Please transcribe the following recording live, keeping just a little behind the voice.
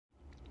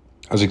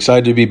I was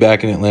excited to be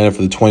back in Atlanta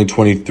for the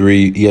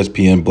 2023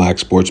 ESPN Black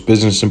Sports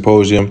Business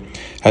Symposium.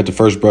 Had to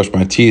first brush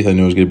my teeth. I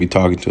knew I was going to be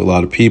talking to a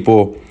lot of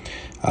people.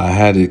 I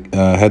had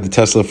the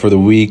Tesla for the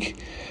week.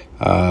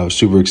 I was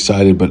super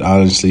excited, but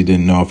honestly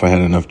didn't know if I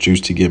had enough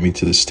juice to get me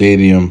to the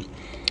stadium.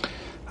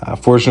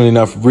 Fortunately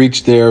enough,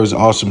 reached there. It was an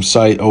awesome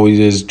sight. Always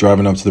is,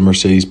 driving up to the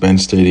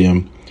Mercedes-Benz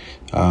Stadium.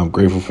 I'm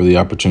grateful for the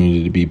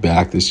opportunity to be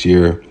back this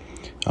year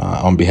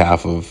on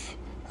behalf of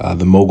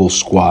the Mogul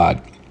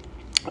Squad.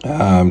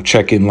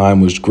 Check-in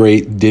line was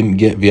great. Didn't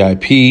get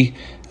VIP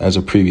as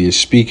a previous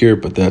speaker,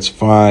 but that's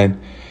fine.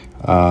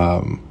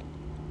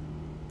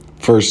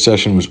 First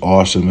session was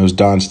awesome. It was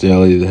Dawn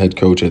Staley, the head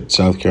coach at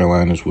South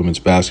Carolina's women's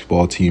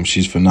basketball team.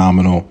 She's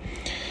phenomenal.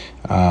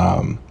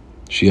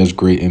 She has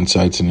great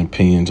insights and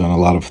opinions on a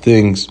lot of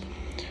things.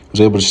 I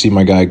was able to see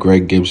my guy,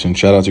 Greg Gibson.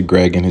 Shout out to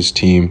Greg and his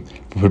team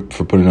for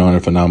putting on a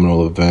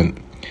phenomenal event.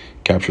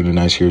 Captured a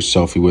nice Here's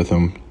selfie with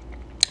him.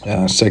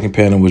 Second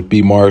panel was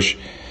B. Marsh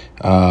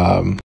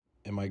and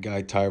my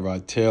guy,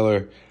 Tyrod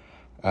Taylor.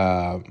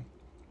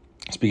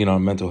 Speaking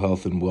on mental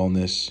health and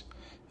wellness.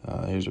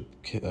 Here's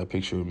a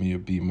picture of me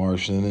of B.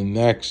 Marsh. And then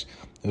next,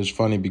 it was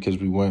funny because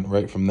we went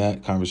right from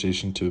that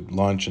conversation to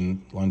lunch,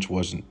 and lunch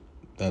wasn't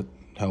that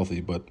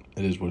healthy, but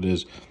it is what it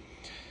is.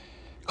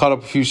 Caught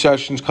up a few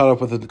sessions, caught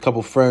up with a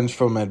couple friends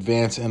from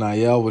Advanced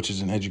NIL, which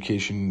is an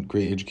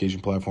great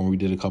education platform. We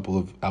did a couple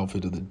of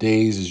outfit of the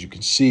days, as you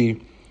can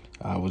see.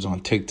 I was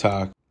on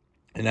TikTok,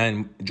 and I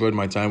enjoyed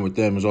my time with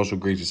them. It was also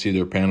great to see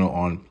their panel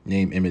on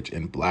name, image,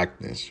 and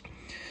blackness.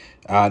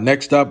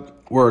 Next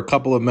up were a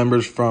couple of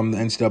members from the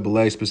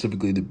NCAA,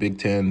 specifically the Big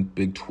Ten,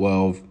 Big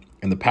 12,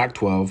 and the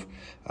Pac-12,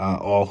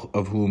 all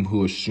of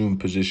who assumed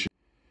positions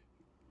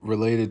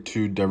related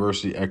to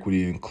diversity,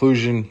 equity, and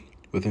inclusion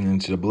within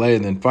NCAA.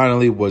 And then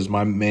finally was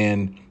my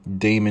man,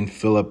 Damon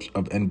Phillips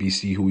of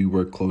NBC, who we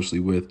work closely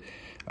with.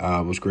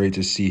 It was great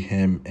to see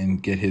him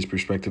and get his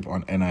perspective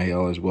on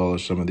NIL, as well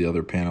as some of the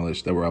other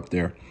panelists that were up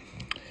there.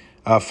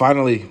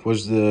 Finally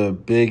was the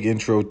big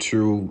intro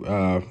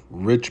to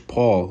Rich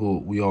Paul, who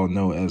we all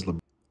know as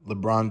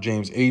LeBron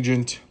James'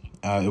 agent.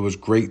 It was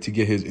great to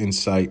get his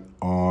insight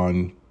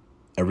on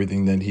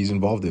everything that he's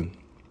involved in.